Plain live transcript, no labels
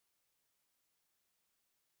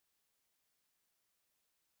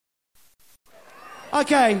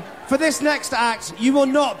Okay, for this next act, you will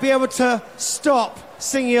not be able to stop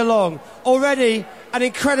singing along. Already an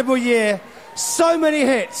incredible year, so many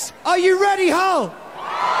hits. Are you ready, Hull?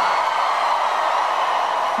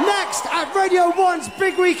 Next at Radio 1's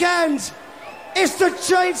big weekend, it's the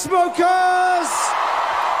Chainsmokers!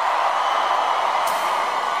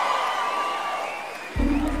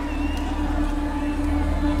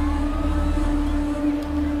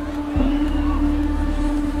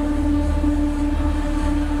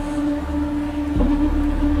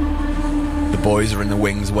 The boys are in the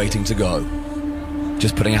wings waiting to go.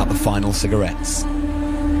 Just putting out the final cigarettes.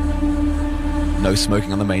 No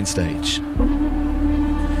smoking on the main stage.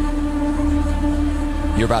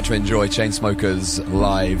 You're about to enjoy Chainsmokers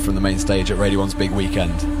live from the main stage at Radio 1's big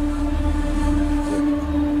weekend.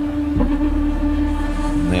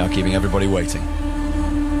 And they are keeping everybody waiting.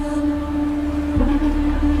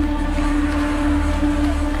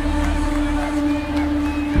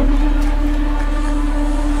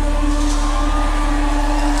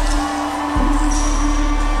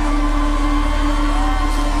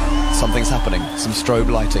 Something's happening. Some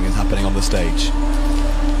strobe lighting is happening on the stage.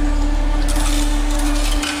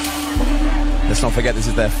 Let's not forget this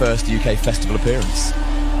is their first UK festival appearance,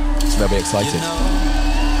 so they'll be excited. You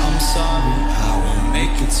know, I'm sorry, I won't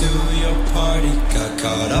make it to your party. Got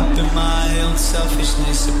caught up in my own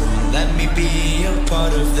selfishness. It won't let me be a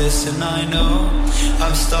part of this. And I know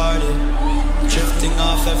I've started drifting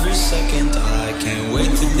off every second. I can't wait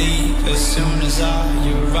to leave. As soon as I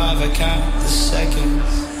arrive, I count the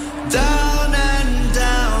seconds. Down and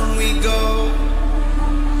down we go.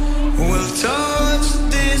 We'll touch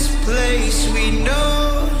this place we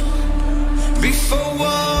know before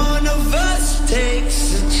one of us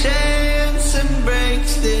takes a chance and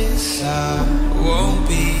breaks this. I won't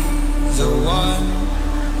be the one.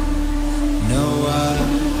 No, I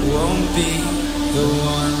won't be the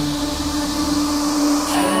one.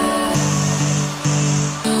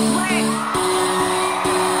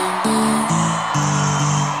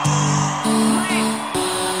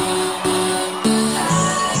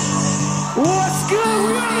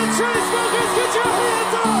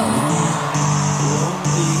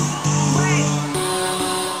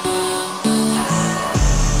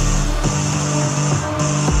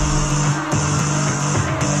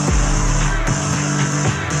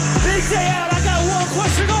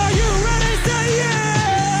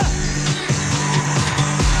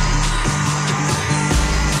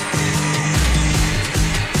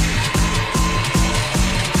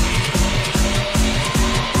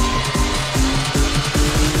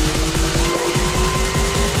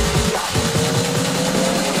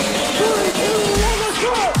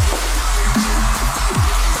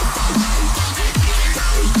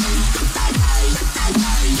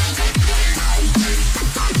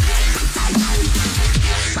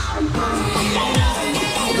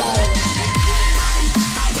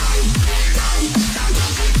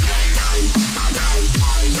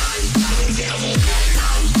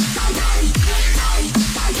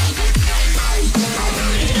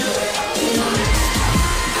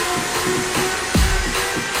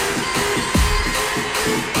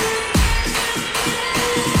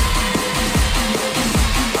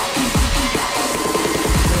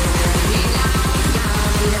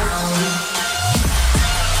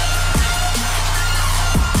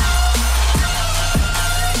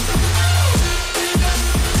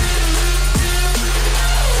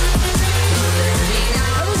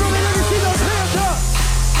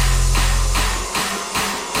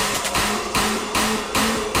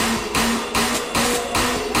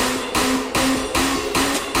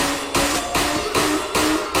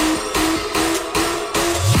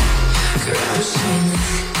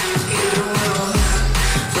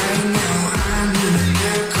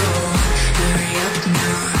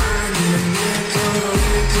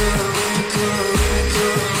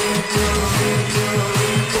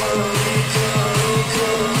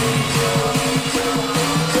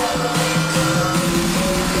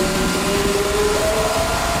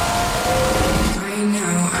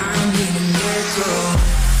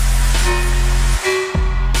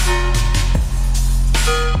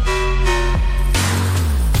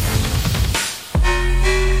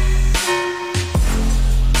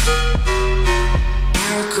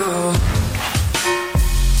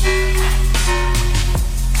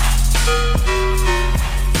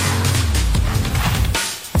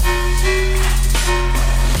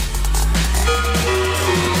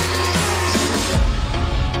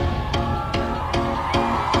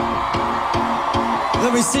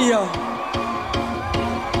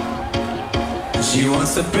 She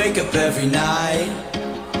wants to break up every night.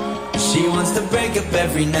 She wants to break up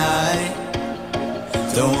every night.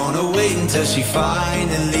 Don't wanna wait until she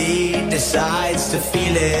finally decides to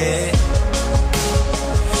feel it.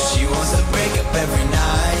 She wants to break up every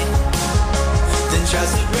night, then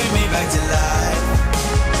tries to bring me back to life.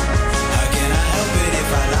 How can I help it if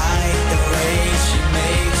I like the way she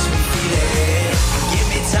makes me feel it? Give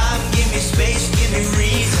me time, give me space, give me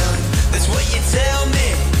reason. That's what you tell me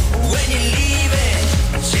when you're leaving.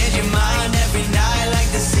 Change your mind every night like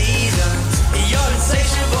the seasons. You're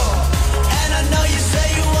insatiable, and I know you say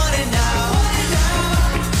you want it now.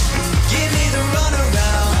 Give me the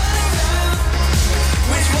runaround.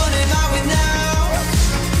 Which one am I with now?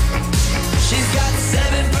 She's got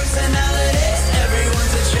 7 personalities,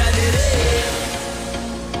 everyone's a tragedy.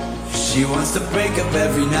 She wants to break up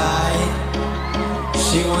every night.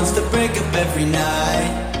 She wants to break up every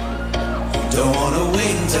night. Don't wanna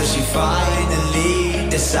wait until she finally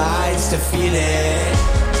decides to feel it.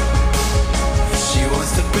 She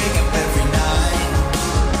wants to break up every night,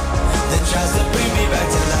 then tries to bring me back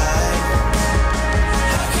to life.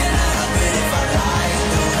 How can I help it if I like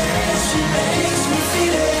the way she makes me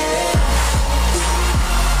feel it?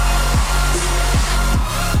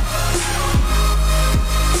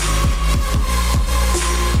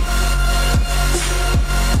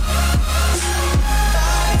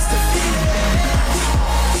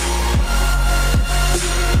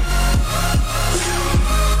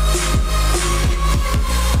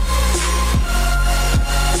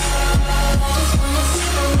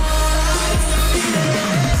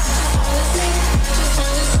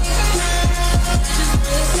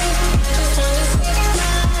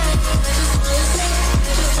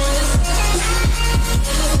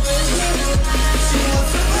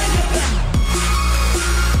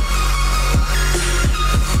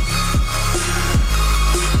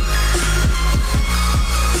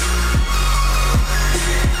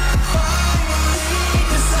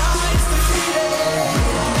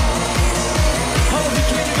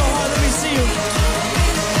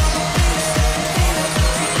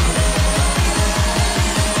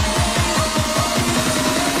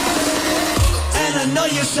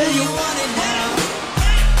 Say you want it now.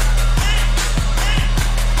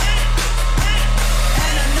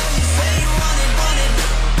 And I know you say you want it, want it.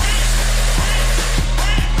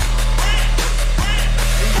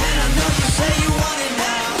 And I know you say you want it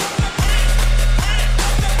now.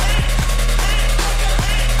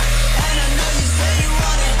 And I know you say you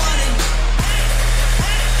want it, want it.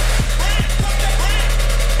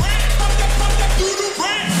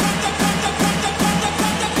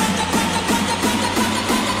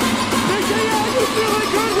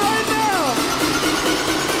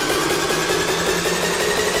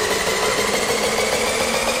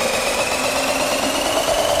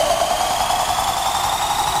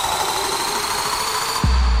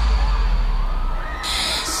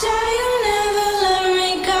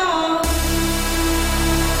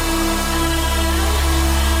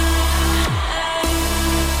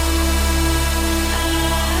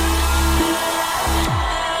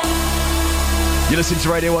 You listen to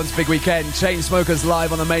Radio 1's Big Weekend, Chainsmokers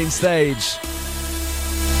live on the main stage.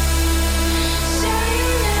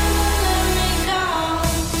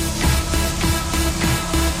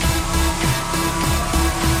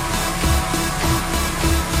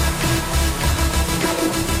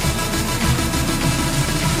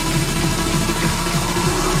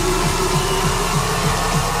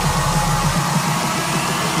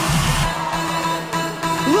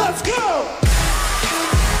 Let's go!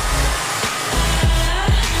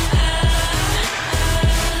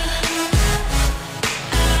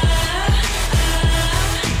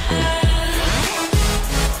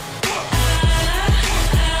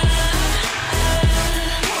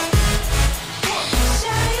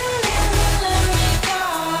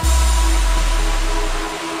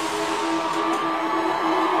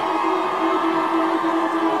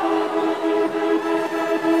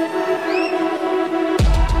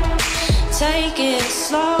 Take it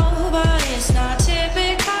slow, but it's not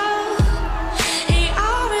typical. He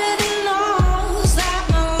already knows that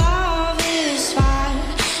my love is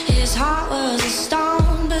fire. His heart was a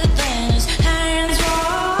stone, but then his hands were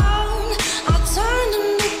on. I turned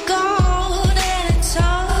him to gold and it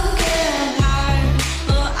took it hard.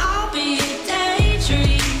 But I'll be a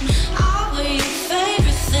daydream, I'll be your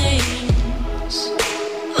favorite things.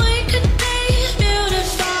 We could be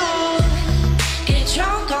beautiful, get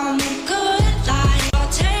drunk on the good life. I'll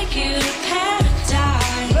take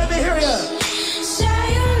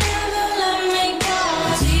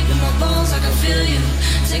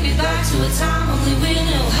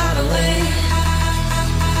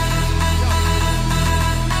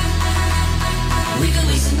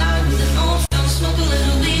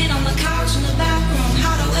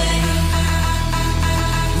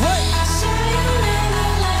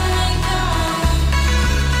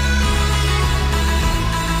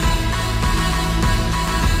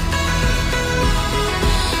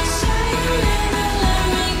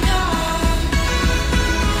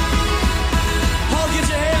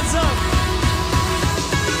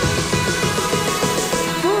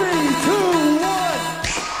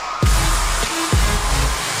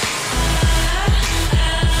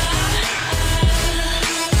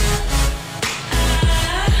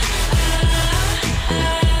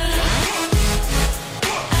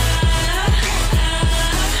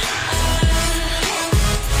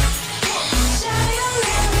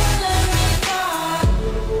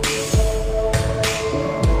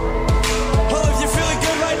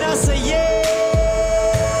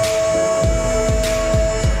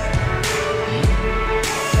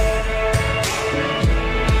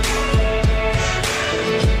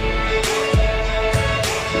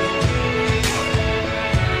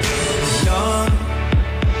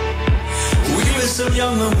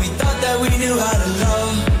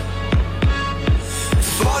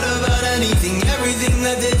everything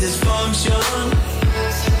that did dysfunction.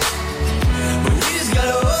 But we just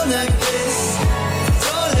gotta hold like this.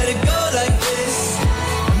 Don't let it go like this.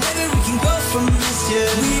 Maybe we can go from this,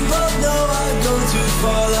 yeah. We both know I'd go too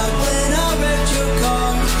far. Like when I wrecked your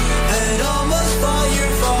car and almost fought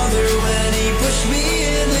your father when he pushed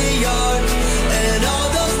me in the yard. And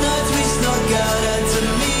all those nights we snuck out had to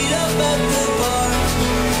meet up at the bar.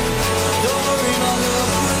 Don't worry, my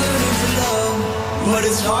love, we're learning to love, but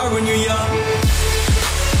it's hard when you're young.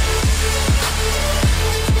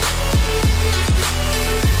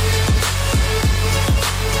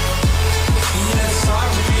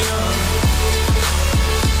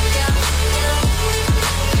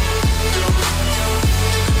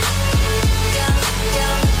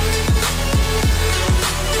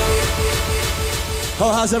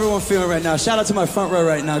 Oh, how's everyone feeling right now? Shout out to my front row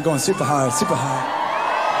right now, going super hard, super hard.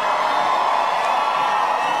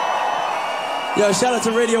 Yo, shout out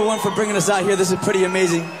to Radio 1 for bringing us out here. This is pretty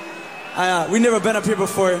amazing. We've never been up here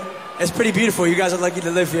before. It's pretty beautiful. You guys are lucky to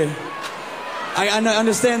live here. I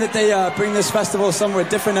understand that they bring this festival somewhere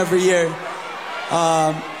different every year.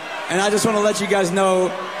 And I just want to let you guys know,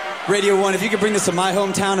 Radio 1, if you could bring this to my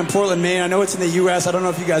hometown in Portland, Maine. I know it's in the U.S. I don't know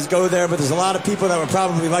if you guys go there, but there's a lot of people that would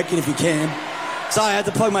probably like it if you came. So I had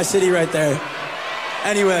to plug my city right there.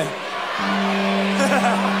 Anyway.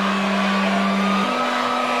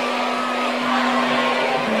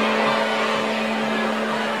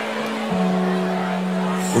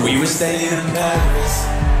 We were staying in Paris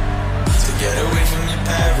to get away from your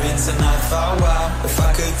parents, and I thought, wow, if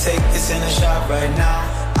I could take this in a shot right now,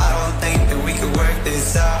 I don't think that we could work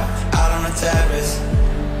this out on a terrace.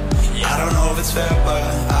 I don't know if it's fair, but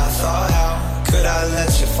I thought, how could I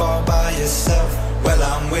let you fall by yourself? Well,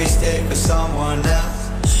 I'm wasted with someone else.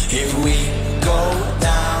 If we go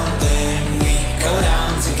down, then we go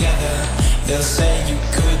down together. They'll say you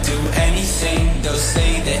could do anything. They'll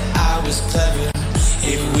say that I was clever.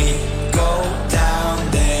 If we go down,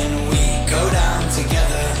 then we go down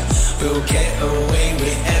together. We'll get away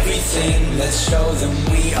with everything. Let's show them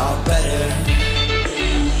we are better.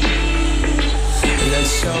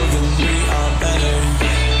 Let's show them we are better.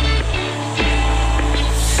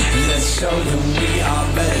 Let's show them we are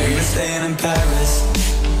better. We were staying in Paris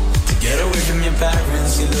to get away from your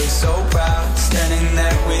parents. You look so proud, standing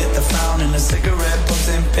there with a frown and a cigarette,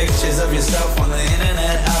 posting pictures of yourself on the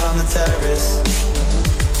internet, out on the terrace.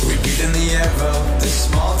 We breathe in the air of this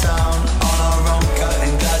small town on our own,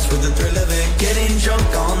 cutting glass with the thrill of it, getting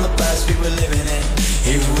drunk on the past we were living in.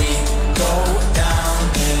 If we go down,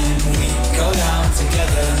 then we go down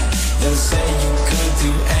together. They'll say you could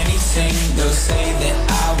do anything. They'll say that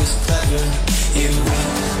I was clever. If we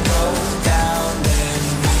go down, then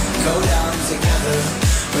we go down together.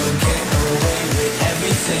 We'll get away with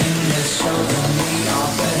everything. Let's show them we are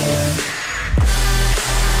better.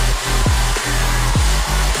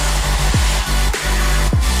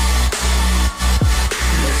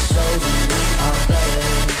 Let's show them we are better.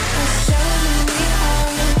 Let's show them we are.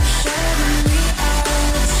 Show them we are.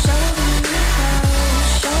 Let's show them we are. Show them we are.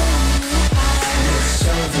 Let's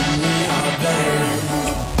show them we are better.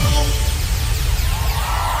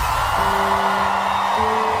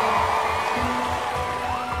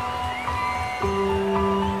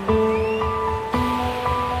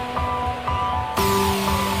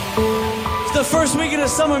 It's the first week of the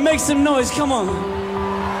summer. Make some noise. Come on.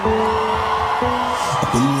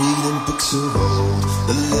 I've been reading books of old,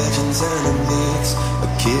 the legends and the myths,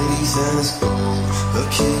 Achilles and his gold,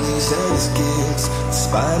 Achilles and his gifts,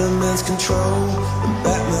 Spider-Man's control, and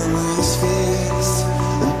Batman with his fist.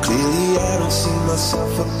 And clearly I don't see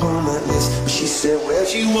myself upon that list. But she said,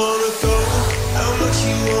 where'd you wanna go? How much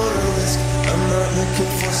you wanna risk? I'm not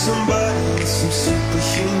looking for somebody with some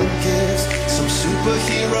superhuman gifts, some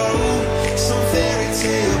superhero, some fairy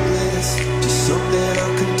tale bliss, just something I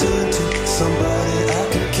can turn to, somebody I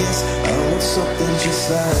can kiss. I want something just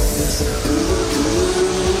like this.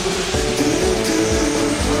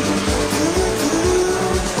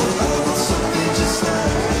 I want something just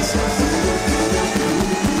like this.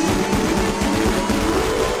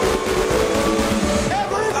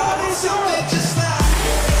 Everybody, something just like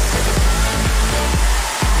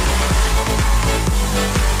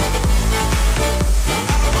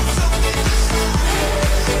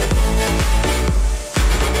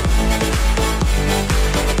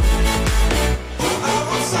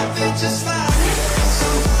just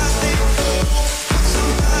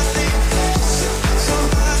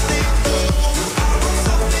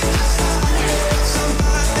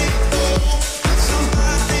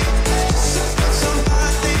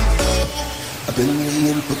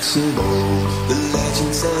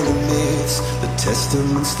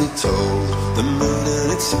testaments they told, the moon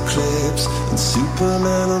and its eclipse, and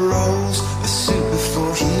Superman arose a suit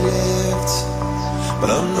before he lived. But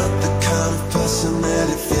I'm not the kind of person that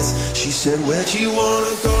it fits. She said, where'd you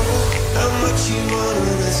wanna go? How much you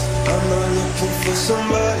wanna risk? I'm not looking for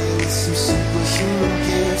somebody with some superhuman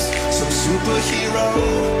gifts, some superhero,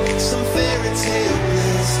 some fairy tale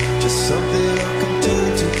bliss, just something I can do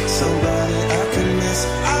to somebody I can miss.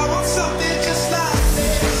 I want something just like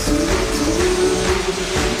this.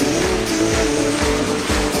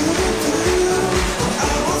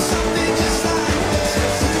 I want something just like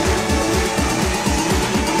this.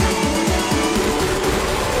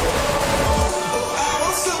 Oh, I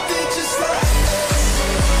want something just like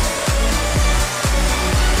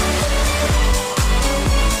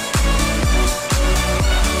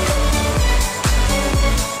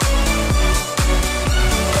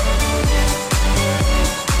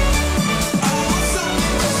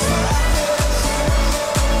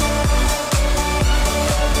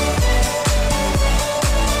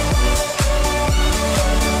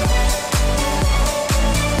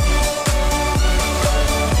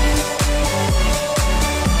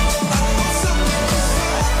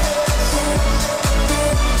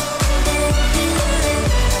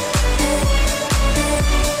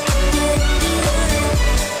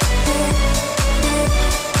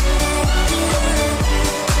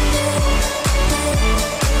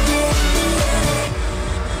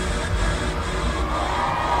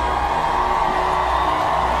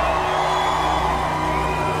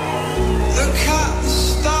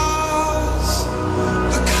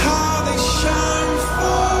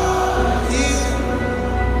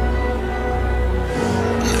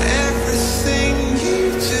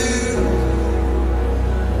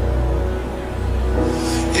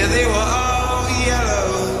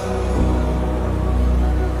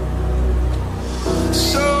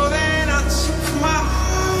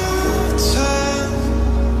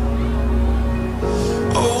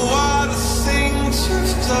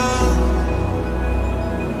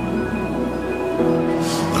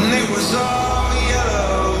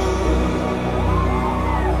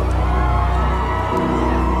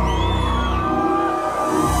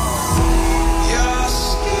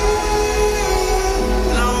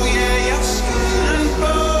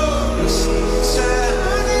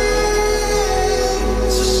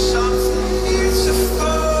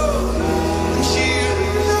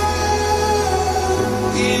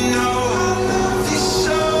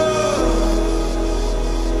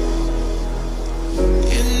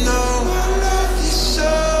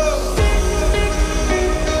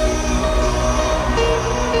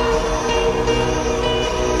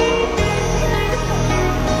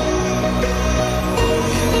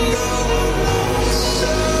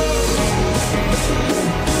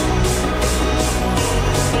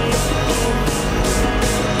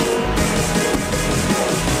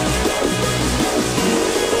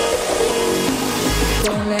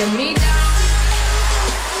don't let me down.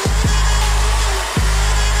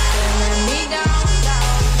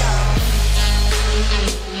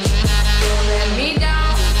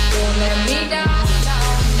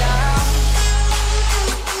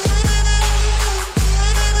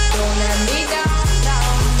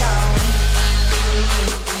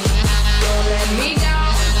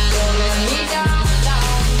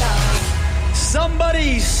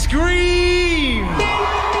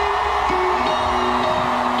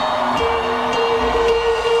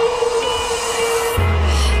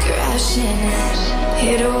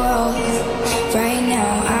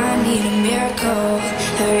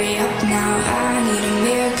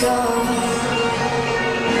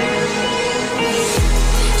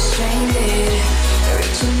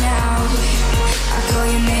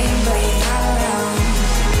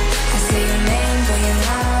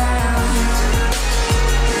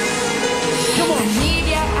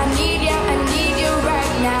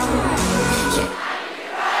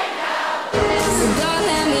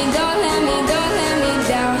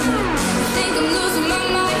 I think I'm losing my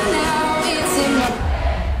mind now. It's in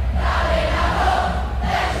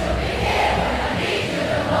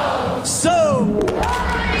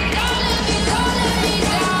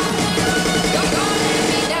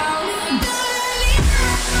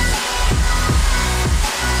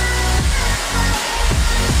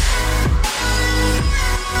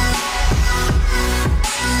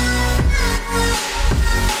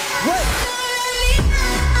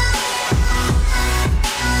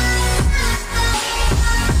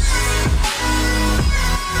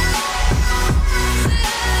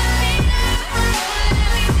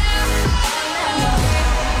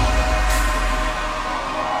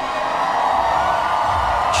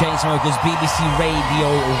Chainsmokers, BBC Radio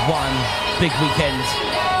 1, big weekend.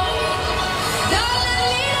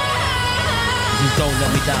 This is Don't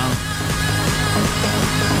Let Me Down.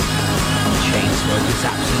 Chainsmokers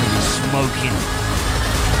absolutely smoking.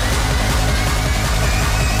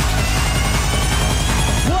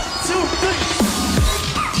 1, 2, 3.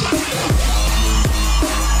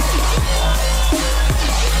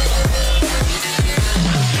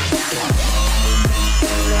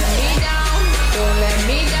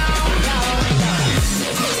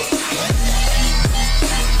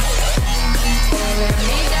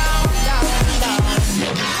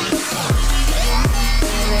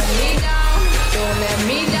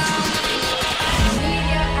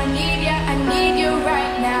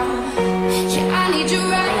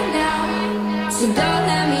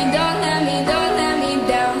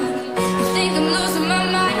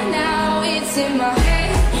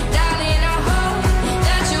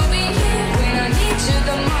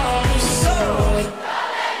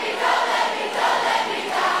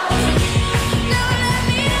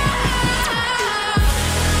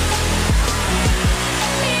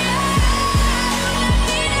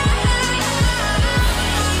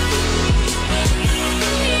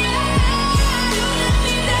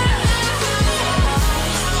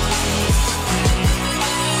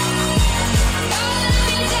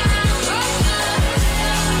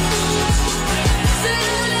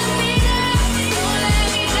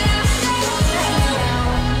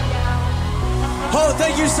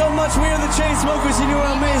 Thank you so much. We are the Chainsmokers and you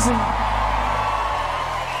are amazing.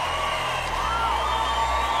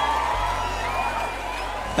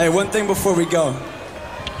 Hey, one thing before we go.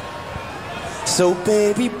 So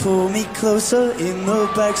baby, pull me closer in the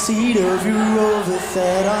backseat of your Rover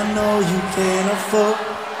that I know you can't afford.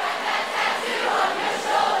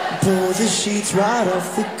 Pull the sheets right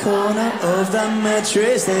off the corner of that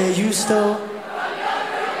mattress that you stole.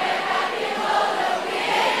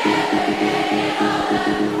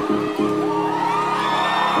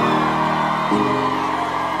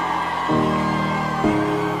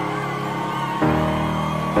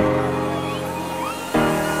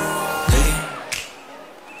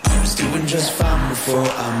 Just fine before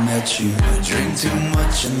I met you. I drink too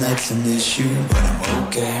much and that's an issue, but I'm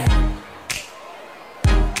okay.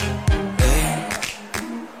 Hey,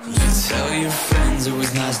 you tell your friends it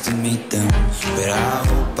was nice to meet them, but I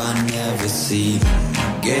hope I never see them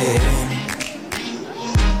again.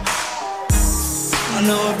 I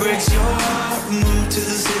know it breaks your heart. Moved to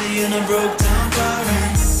the city in a broke down car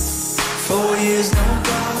and 4 years no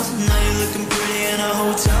calls. Now you're looking pretty in a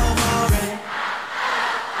hotel bar and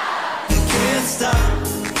stop.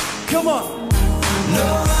 Come on. No,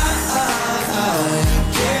 I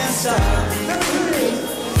can't stop.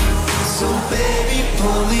 So baby,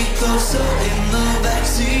 pull me closer in the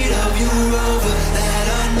backseat of your Rover that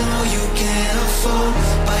I know you can't afford.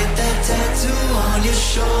 Bite that tattoo on your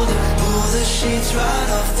shoulder. Pull the sheets right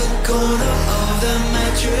off the corner of the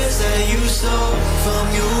mattress that you stole from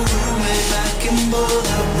your roommate back in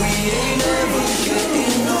Boulder. We ain't ever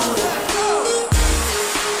getting older.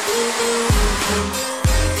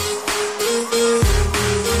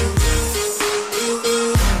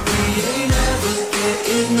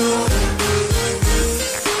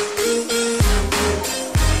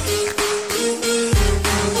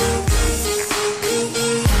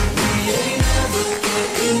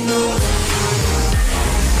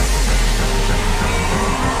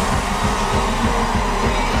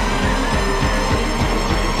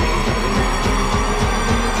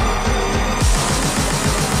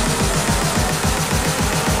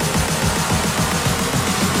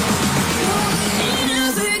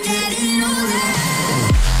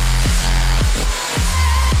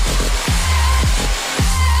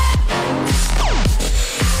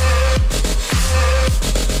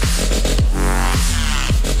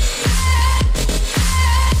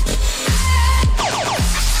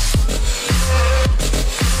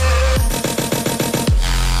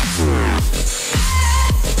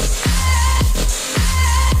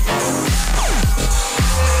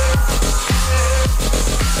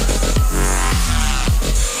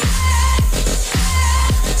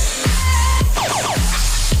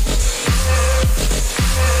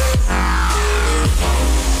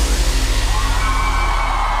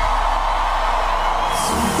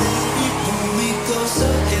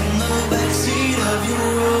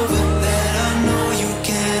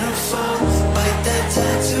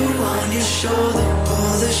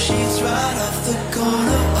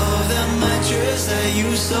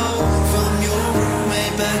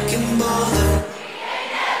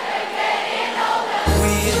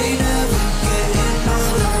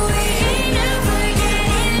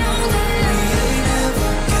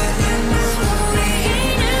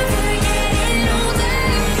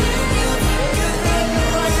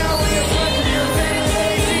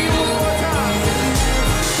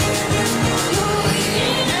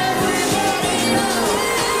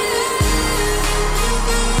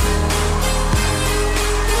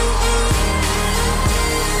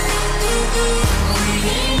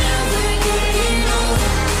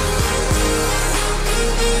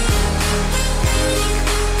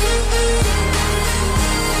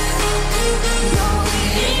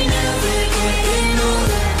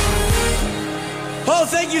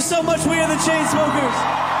 Thank you so much. We are the Chainsmokers.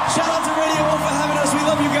 Shout out to Radio 1 for having us. We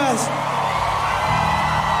love you guys.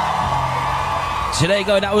 So there you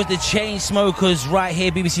go, that was the Chainsmokers right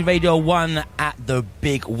here, BBC Radio 1 at the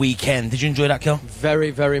big weekend. Did you enjoy that, Kel?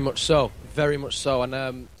 Very, very much so. Very much so.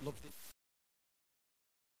 And